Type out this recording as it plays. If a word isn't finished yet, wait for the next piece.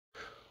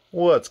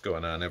What's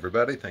going on,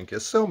 everybody? Thank you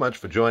so much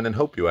for joining.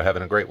 Hope you are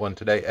having a great one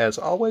today, as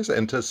always.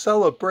 And to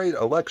celebrate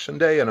Election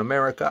Day in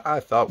America,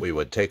 I thought we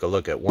would take a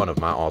look at one of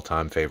my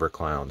all-time favorite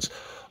clowns.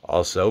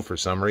 Also, for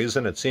some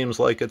reason, it seems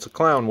like it's a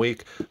clown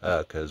week,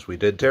 because we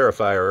did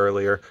Terrifier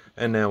earlier,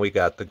 and now we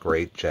got the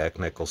great Jack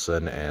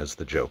Nicholson as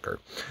the Joker.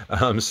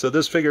 So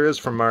this figure is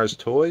from Mars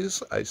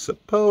Toys. I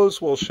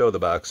suppose we'll show the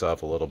box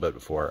off a little bit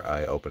before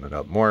I open it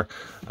up more.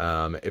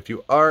 If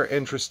you are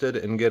interested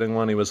in getting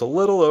one, he was a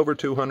little over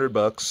 200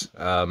 bucks.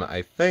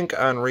 I think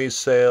on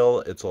resale,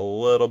 it's a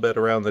little bit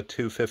around the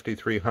 250,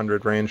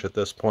 300 range at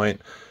this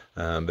point.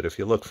 But if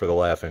you look for the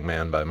Laughing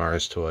Man by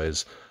Mars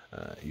Toys,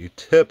 you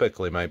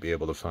typically might be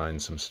able to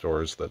find some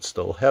stores that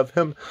still have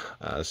him,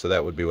 so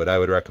that would be what I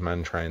would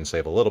recommend. Try and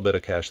save a little bit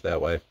of cash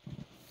that way.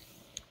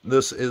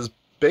 This is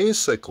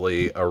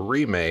basically a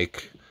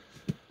remake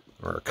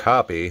or a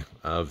copy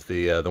of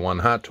the one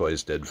Hot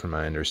Toys did, from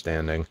my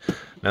understanding.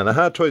 Now, the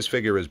Hot Toys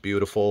figure is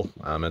beautiful.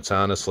 It's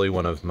honestly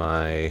one of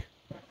my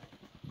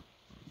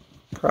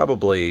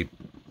probably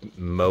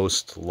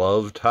most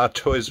loved Hot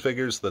Toys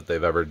figures that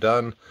they've ever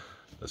done.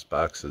 This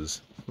box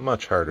is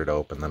much harder to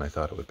open than I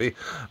thought it would be.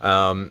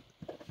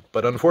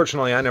 But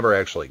unfortunately, I never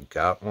actually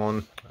got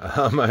one.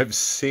 I've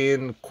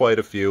seen quite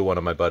a few. One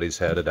of my buddies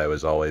had it. I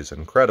was always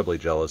incredibly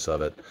jealous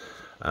of it.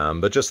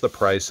 But just the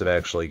price of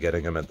actually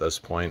getting them at this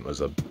point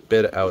was a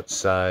bit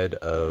outside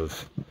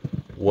of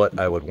what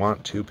I would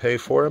want to pay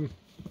for them.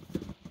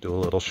 Do a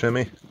little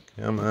shimmy.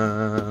 Come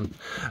on.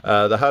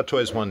 The Hot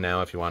Toys one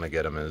now, if you want to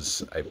get them,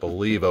 is, I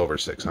believe, over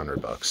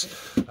 600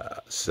 bucks.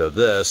 So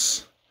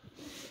this,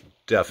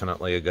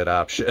 definitely a good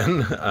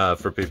option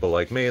for people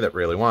like me that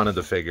really wanted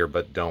the figure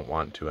but don't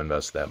want to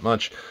invest that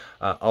much.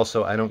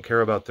 Also, I don't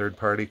care about third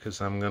party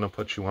because I'm going to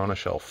put you on a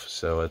shelf.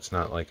 So it's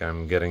not like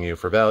I'm getting you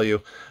for value.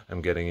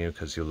 I'm getting you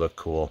because you look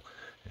cool.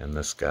 And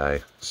this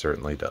guy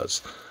certainly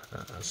does.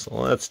 So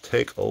let's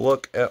take a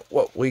look at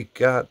what we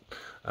got.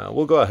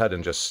 We'll go ahead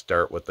and just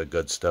start with the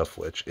good stuff,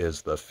 which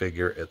is the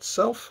figure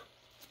itself.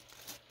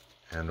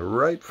 And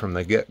right from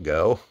the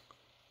get-go,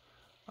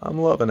 I'm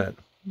loving it.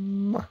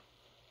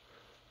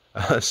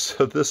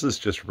 So this is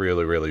just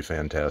really, really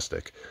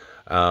fantastic.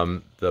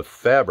 The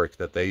fabric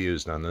that they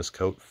used on this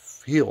coat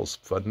feels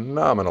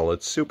phenomenal.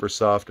 It's super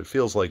soft. It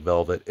feels like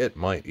velvet. It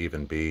might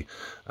even be.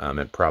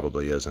 It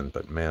probably isn't,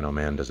 but man, oh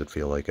man, does it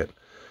feel like it.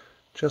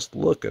 Just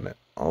looking at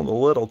all the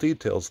little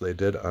details they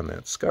did on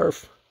that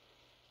scarf.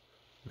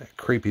 That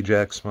creepy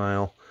Jack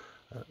smile.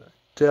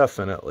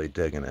 Definitely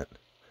digging it.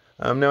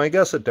 Now, I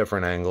guess at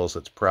different angles,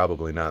 it's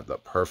probably not the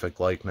perfect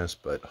likeness,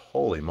 but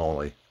holy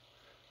moly.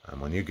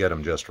 When you get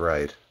them just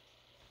right,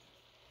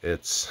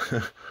 it's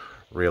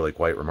really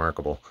quite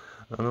remarkable.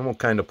 And then we'll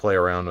kind of play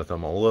around with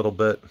him a little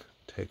bit,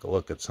 take a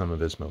look at some of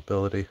his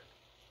mobility.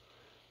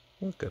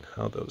 Look at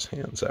how those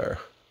hands are.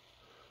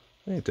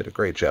 They did a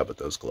great job with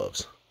those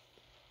gloves.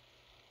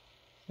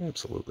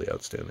 Absolutely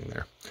outstanding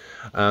there.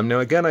 Now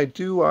again, I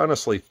do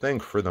honestly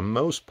think for the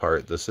most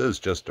part this is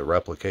just a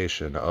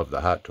replication of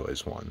the Hot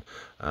Toys one.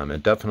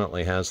 It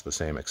definitely has the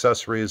same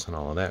accessories and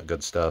all of that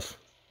good stuff.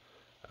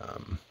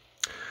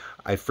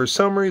 I, for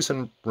some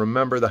reason,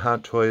 remember the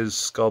Hot Toys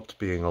sculpt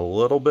being a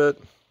little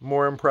bit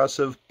more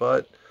impressive,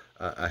 but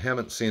I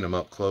haven't seen them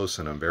up close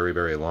in a very,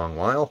 very long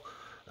while.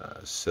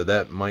 So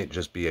that might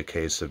just be a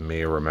case of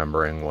me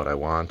remembering what I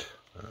want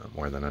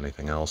more than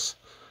anything else.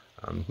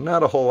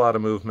 Not a whole lot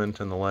of movement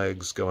in the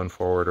legs going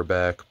forward or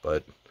back,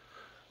 but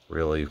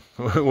really,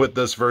 with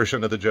this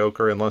version of the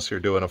Joker, unless you're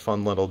doing a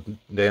fun little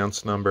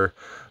dance number,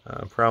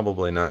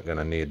 probably not going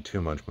to need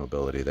too much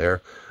mobility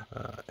there.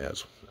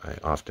 As I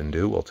often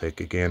do, we'll take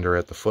a gander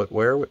at the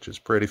footwear, which is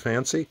pretty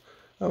fancy.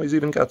 Oh, he's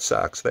even got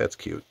socks. That's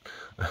cute.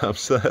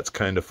 So that's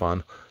kind of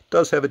fun.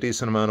 Does have a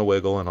decent amount of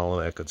wiggle and all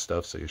of that good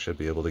stuff, so you should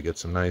be able to get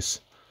some nice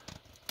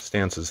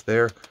stances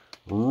there.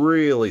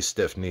 Really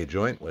stiff knee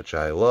joint, which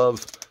I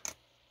love.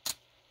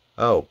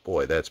 Oh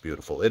boy, that's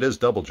beautiful. It is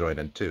double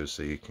jointed too,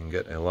 so you can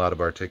get a lot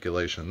of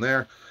articulation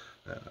there.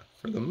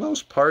 For the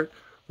most part,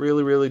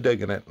 really, really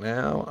digging it.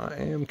 Now, I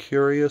am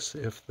curious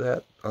if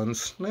that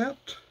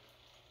unsnapped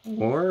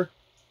or,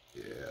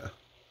 yeah.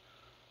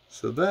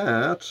 So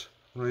that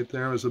right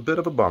there was a bit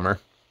of a bummer.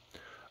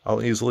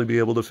 I'll easily be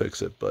able to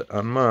fix it, but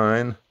on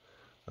mine,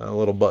 a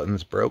little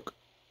button's broke.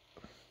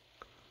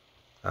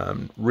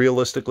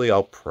 Realistically,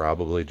 I'll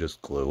probably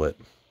just glue it.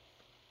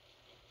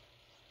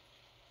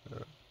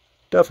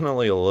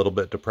 Definitely a little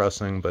bit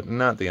depressing, but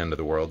not the end of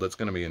the world. That's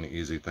going to be an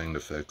easy thing to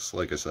fix.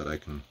 Like I said, I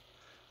can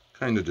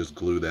kind of just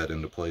glue that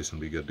into place and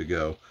be good to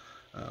go.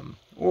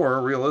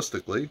 Or,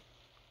 realistically,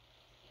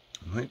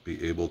 I might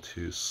be able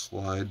to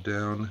slide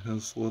down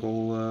his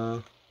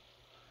little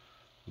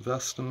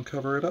vest and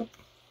cover it up.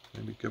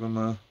 Maybe give him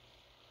a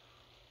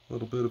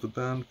little bit of a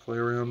bend, play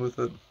around with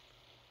it.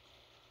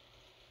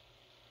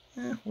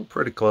 Yeah, we're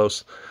pretty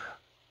close.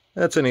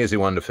 That's an easy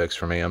one to fix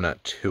for me. I'm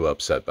not too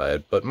upset by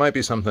it, but might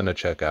be something to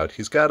check out.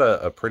 He's got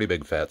a pretty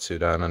big fat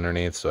suit on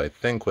underneath, so I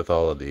think with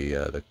all of the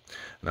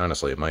and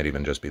honestly, it might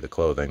even just be the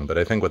clothing, but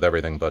I think with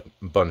everything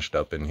bunched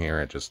up in here,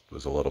 it just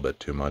was a little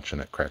bit too much,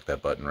 and it cracked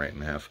that button right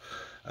in half.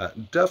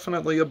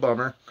 Definitely a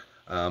bummer.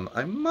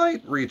 I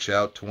might reach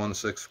out to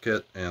 1/6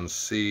 Kit and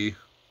see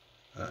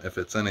if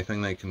it's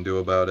anything they can do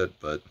about it,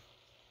 but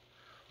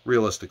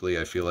realistically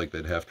I feel like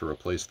they'd have to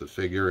replace the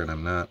figure, and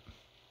I'm not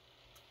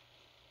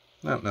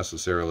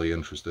necessarily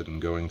interested in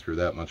going through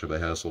that much of a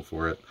hassle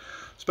for it,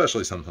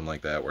 especially something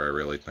like that where I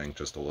really think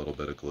just a little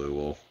bit of glue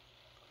will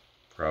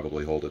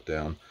probably hold it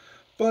down.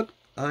 But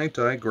I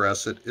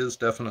digress. It is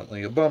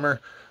definitely a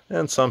bummer,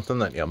 and something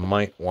that you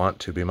might want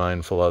to be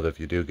mindful of if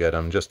you do get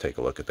them. Just take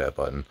a look at that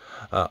button.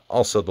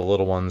 Also, the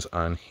little ones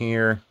on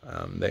here,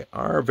 they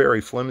are very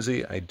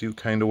flimsy. I do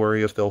kind of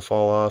worry if they'll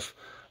fall off,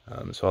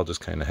 so I'll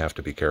just kind of have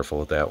to be careful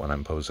with that when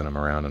I'm posing them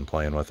around and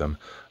playing with them.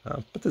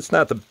 But it's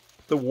not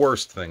the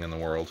worst thing in the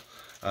world.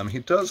 He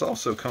does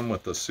also come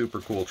with a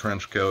super cool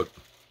trench coat,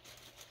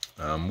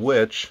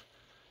 which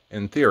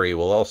in theory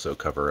will also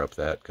cover up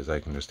that, because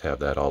I can just have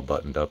that all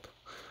buttoned up.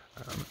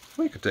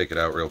 We could take it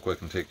out real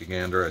quick and take a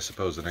gander. I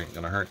suppose it ain't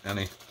going to hurt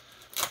any.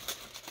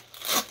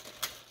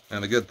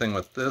 And the good thing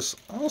with this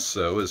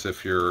also is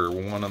if you're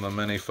one of the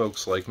many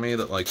folks like me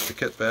that likes to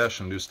kit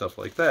bash and do stuff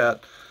like that,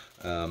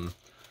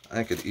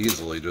 I could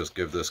easily just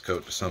give this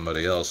coat to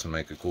somebody else and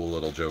make a cool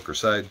little Joker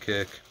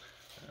sidekick.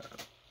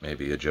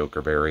 Maybe a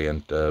Joker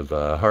variant of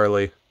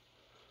Harley.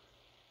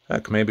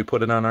 Heck, maybe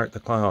put it on Art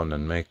the Clown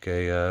and make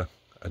a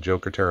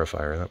Joker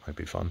Terrifier. That might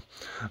be fun.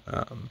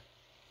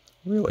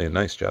 Really a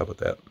nice job with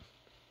that.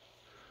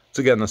 It's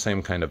again the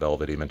same kind of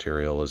velvety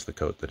material as the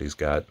coat that he's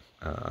got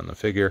on the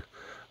figure.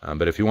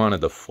 But if you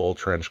wanted the full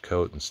trench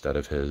coat instead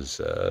of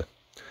his, I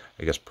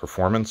guess,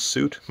 performance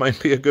suit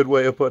might be a good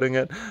way of putting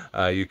it,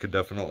 you could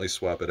definitely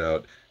swap it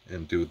out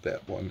and do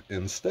that one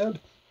instead.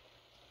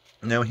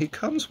 Now, he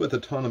comes with a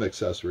ton of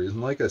accessories,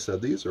 and like I said,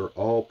 these are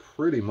all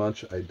pretty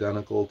much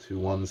identical to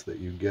ones that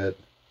you get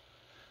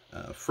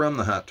from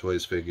the Hot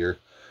Toys figure,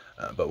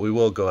 but we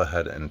will go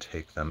ahead and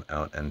take them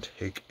out and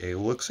take a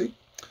look-see.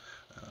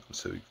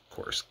 So, of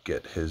course,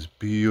 get his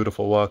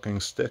beautiful walking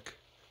stick,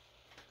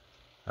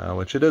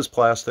 which it is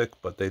plastic,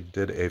 but they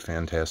did a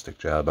fantastic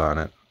job on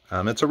it.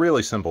 It's a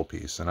really simple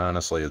piece, and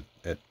honestly,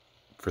 it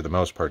for the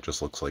most part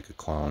just looks like a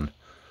clone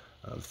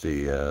of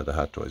the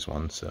Hot Toys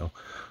one, so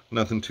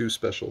nothing too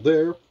special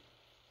there.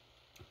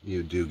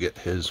 You do get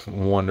his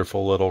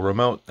wonderful little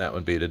remote. That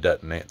would be to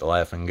detonate the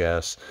laughing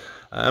gas.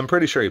 I'm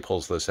pretty sure he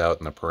pulls this out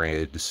in the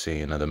parade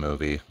scene of the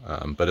movie,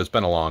 but it's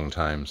been a long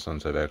time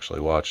since I've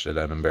actually watched it,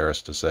 I'm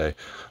embarrassed to say.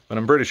 But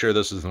I'm pretty sure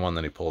this is the one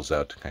that he pulls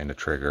out to kind of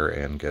trigger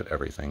and get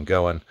everything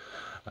going.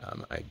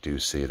 I do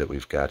see that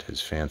we've got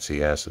his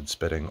fancy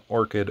acid-spitting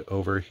orchid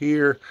over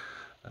here,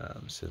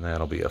 so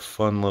that'll be a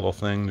fun little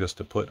thing just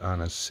to put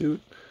on his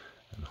suit.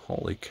 And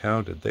holy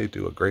cow, did they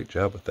do a great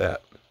job with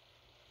that.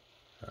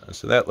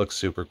 So that looks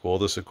super cool.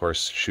 This, of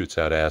course, shoots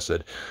out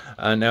acid.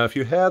 Now, if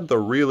you had the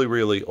really,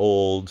 really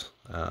old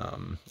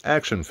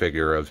action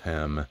figure of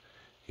him,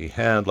 he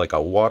had like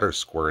a water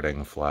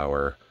squirting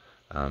flower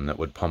that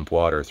would pump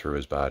water through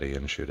his body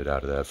and shoot it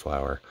out of that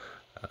flower.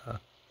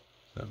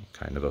 So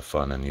kind of a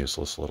fun and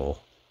useless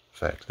little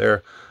fact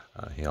there.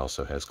 He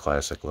also has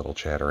classic little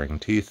chattering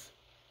teeth.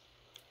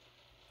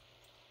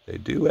 They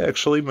do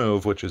actually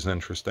move, which is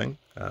interesting,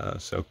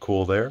 so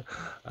cool there.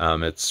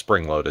 It's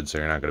spring-loaded, so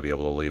you're not going to be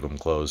able to leave them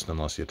closed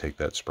unless you take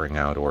that spring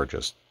out or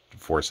just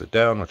force it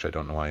down, which I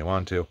don't know why you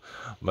want to,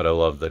 but I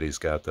love that he's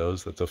got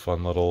those. That's a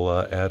fun little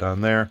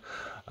add-on there.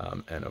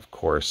 And, of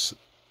course,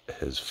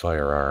 his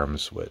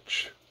firearms,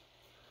 which,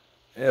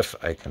 if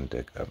I can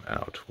dig them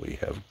out, we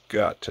have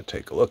got to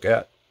take a look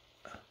at.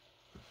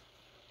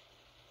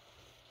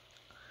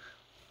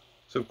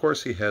 So, of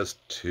course, he has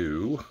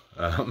two.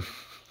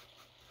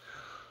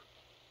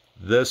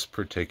 This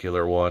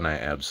particular one I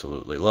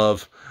absolutely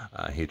love.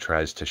 He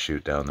tries to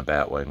shoot down the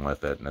Batwing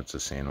with it, and it's a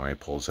scene where he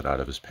pulls it out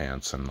of his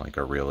pants in like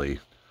a really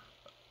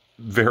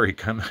very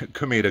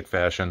comedic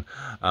fashion.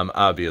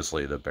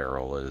 Obviously, the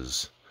barrel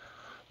is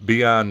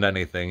beyond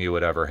anything you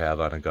would ever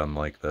have on a gun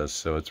like this,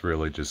 so it's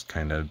really just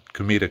kind of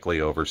comedically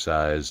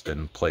oversized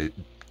and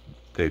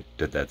they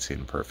did that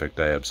scene perfect.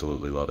 I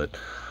absolutely love it.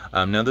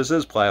 Now, this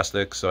is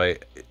plastic, so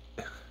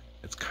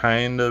it's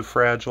kind of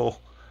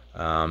fragile.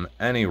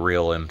 Any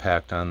real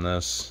impact on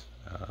this,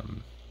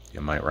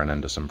 you might run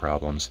into some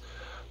problems,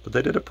 but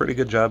they did a pretty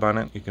good job on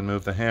it. You can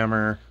move the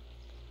hammer,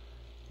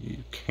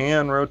 you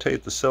can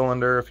rotate the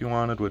cylinder if you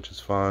wanted, which is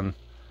fun.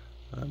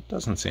 It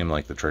doesn't seem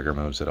like the trigger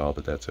moves at all,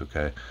 but that's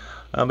okay.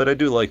 But I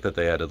do like that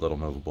they added little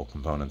movable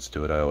components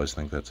to it. I always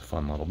think that's a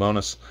fun little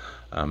bonus,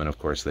 and of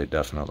course they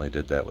definitely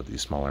did that with the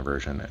smaller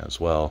version as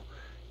well.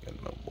 You get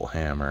a movable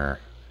hammer,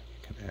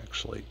 you can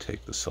actually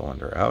take the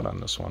cylinder out on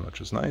this one, which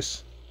is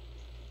nice.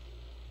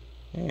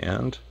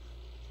 And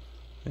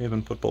they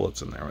even put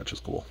bullets in there, which is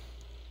cool.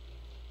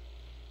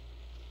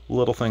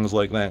 Little things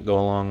like that go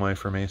a long way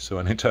for me, so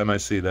anytime I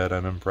see that,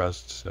 I'm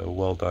impressed. So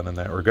well done in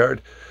that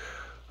regard.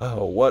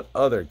 Oh, what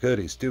other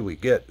goodies do we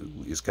get?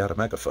 Ooh, he's got a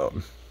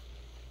megaphone.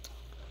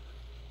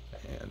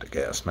 And a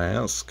gas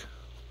mask.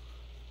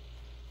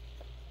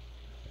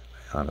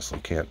 I honestly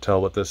can't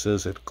tell what this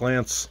is at a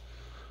glance.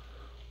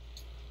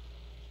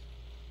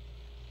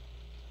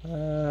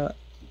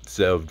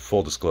 So,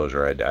 full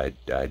disclosure,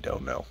 I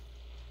don't know.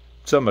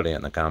 Somebody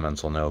in the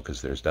comments will know,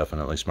 because there's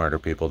definitely smarter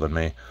people than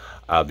me.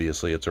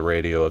 Obviously, it's a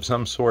radio of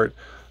some sort,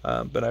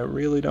 but I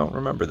really don't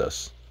remember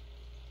this.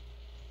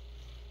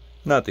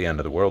 Not the end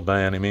of the world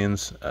by any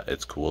means.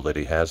 It's cool that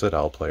he has it.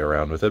 I'll play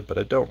around with it, but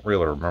I don't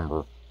really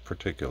remember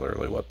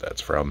particularly what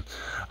that's from.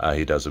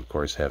 He does, of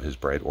course, have his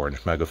bright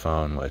orange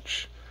megaphone,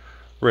 which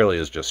really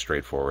is just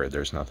straightforward.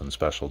 There's nothing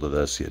special to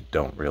this. You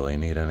don't really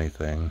need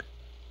anything.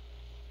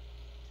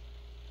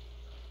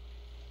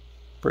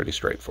 Pretty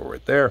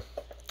straightforward there.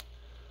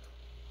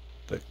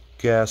 The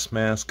gas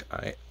mask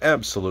I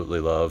absolutely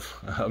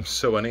love.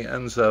 So when he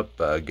ends up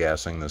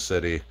gassing the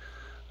city,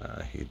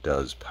 he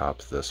does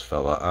pop this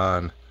fella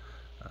on,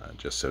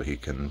 just so he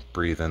can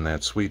breathe in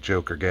that sweet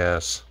Joker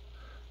gas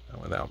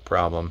without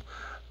problem.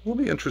 We'll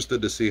be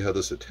interested to see how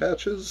this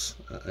attaches.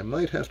 I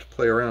might have to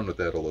play around with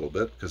that a little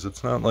bit, because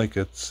it's not like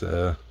it's...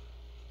 Oh,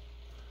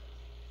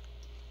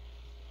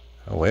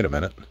 wait a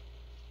minute.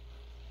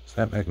 Is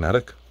that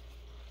magnetic?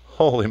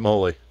 Holy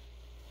moly.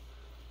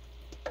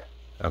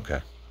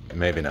 Okay,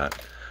 maybe not.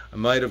 I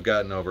might have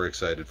gotten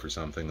overexcited for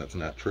something that's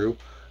not true.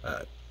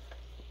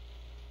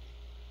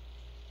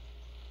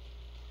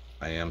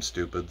 I am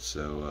stupid,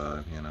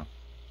 so, you know.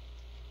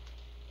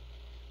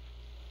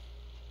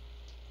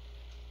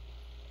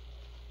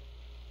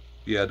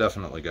 Yeah, I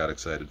definitely got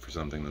excited for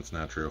something that's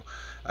not true.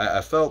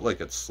 I felt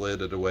like it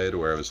slid it away to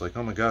where I was like,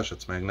 oh my gosh,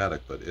 it's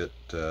magnetic, but it,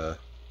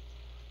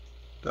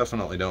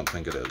 definitely don't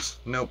think it is.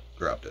 Nope,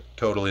 dropped it.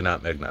 Totally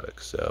not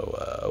magnetic,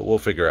 so we'll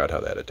figure out how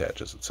that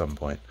attaches at some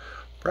point.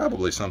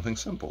 Probably something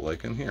simple,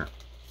 like in here.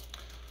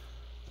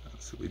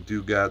 So we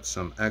do got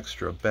some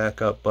extra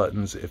backup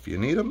buttons if you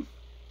need them.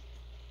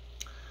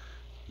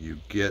 You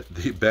get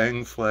the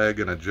bang flag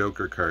and a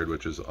Joker card,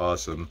 which is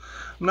awesome.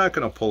 I'm not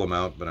going to pull them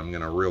out, but I'm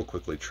going to real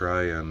quickly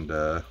try and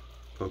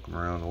poke them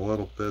around a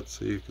little bit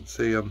so you can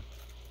see them.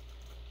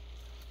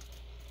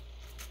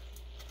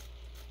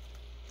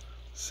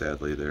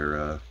 Sadly,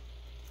 they're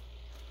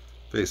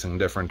facing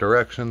different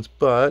directions,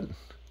 but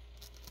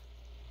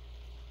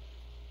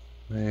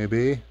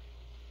maybe.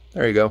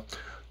 There you go.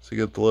 So you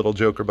get the little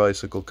Joker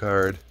bicycle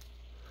card.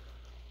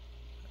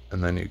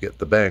 And then you get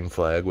the bang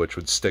flag, which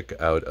would stick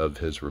out of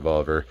his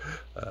revolver.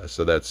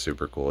 So that's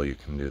super cool. You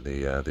can do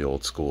the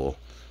old school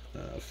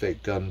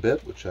fake gun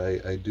bit, which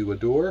I do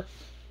adore.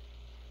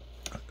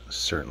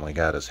 Certainly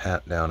got his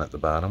hat down at the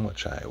bottom,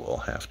 which I will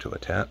have to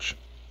attach.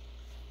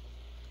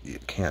 You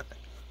can't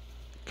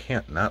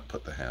not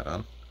put the hat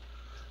on.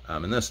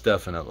 And this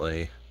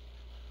definitely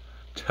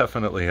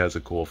has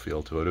a cool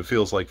feel to it. It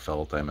feels like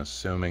felt. I'm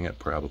assuming it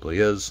probably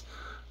is.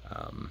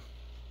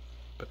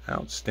 But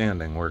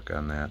outstanding work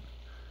on that.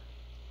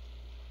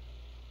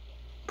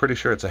 Pretty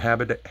sure it's a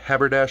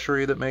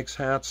haberdashery that makes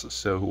hats,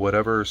 so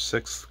whatever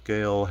 6th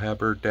scale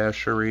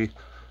haberdashery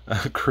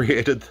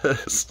created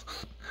this,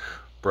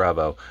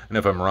 bravo. And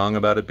if I'm wrong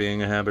about it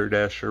being a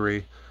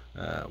haberdashery,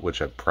 which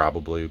I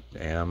probably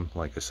am,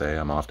 like I say,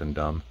 I'm often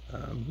dumb,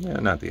 yeah,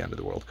 not the end of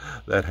the world.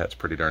 That hat's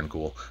pretty darn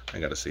cool. I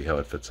gotta see how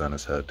it fits on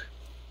his head.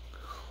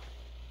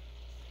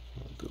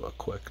 We'll do a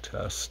quick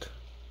test.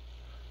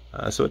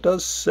 So it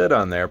does sit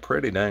on there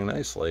pretty dang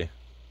nicely.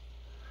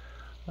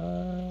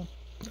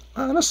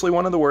 Honestly,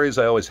 one of the worries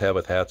I always have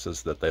with hats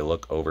is that they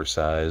look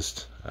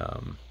oversized.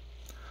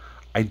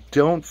 I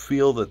don't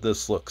feel that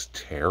this looks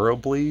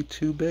terribly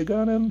too big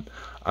on him.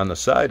 On the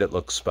side, it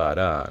looks spot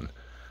on.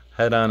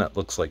 Head on, it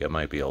looks like it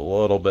might be a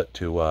little bit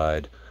too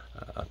wide,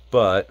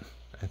 but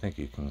I think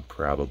you can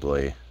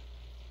probably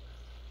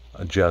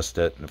adjust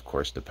it, and of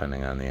course,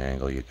 depending on the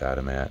angle you got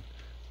him at,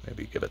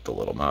 maybe give it the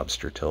little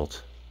mobster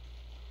tilt.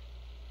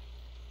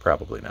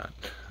 Probably not.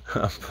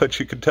 But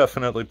you could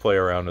definitely play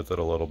around with it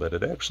a little bit.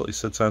 It actually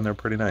sits on there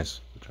pretty nice,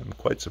 which I'm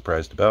quite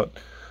surprised about.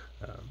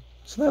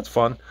 So that's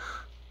fun.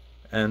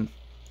 And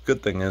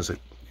good thing is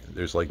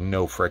there's like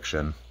no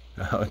friction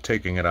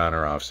taking it on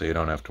or off, so you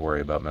don't have to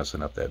worry about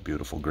messing up that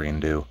beautiful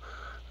green dew.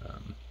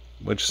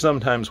 Which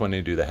sometimes when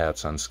you do the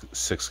hats on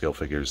 6 scale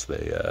figures,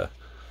 they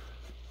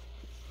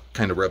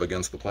kind of rub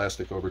against the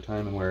plastic over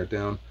time and wear it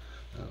down.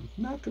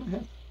 Not going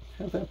to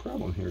have that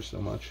problem here so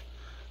much.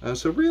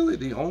 So really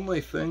the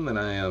only thing that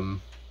I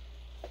am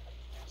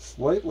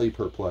slightly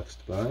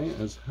perplexed by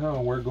is how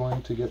we're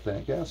going to get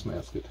that gas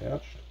mask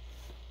attached,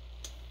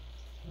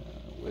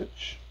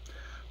 which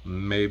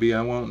maybe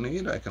I won't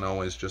need. I can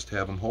always just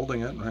have him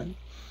holding it, right?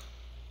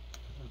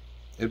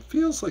 It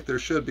feels like there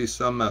should be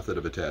some method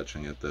of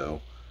attaching it,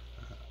 though.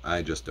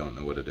 I just don't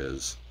know what it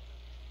is.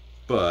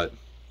 But, I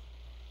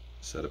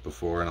said it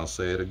before and I'll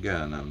say it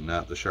again, I'm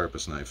not the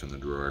sharpest knife in the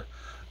drawer,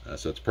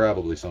 so it's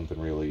probably something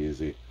really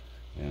easy.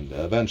 And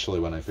eventually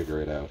when I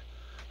figure it out,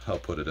 I'll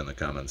put it in the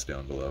comments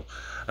down below.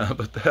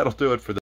 But that'll do it for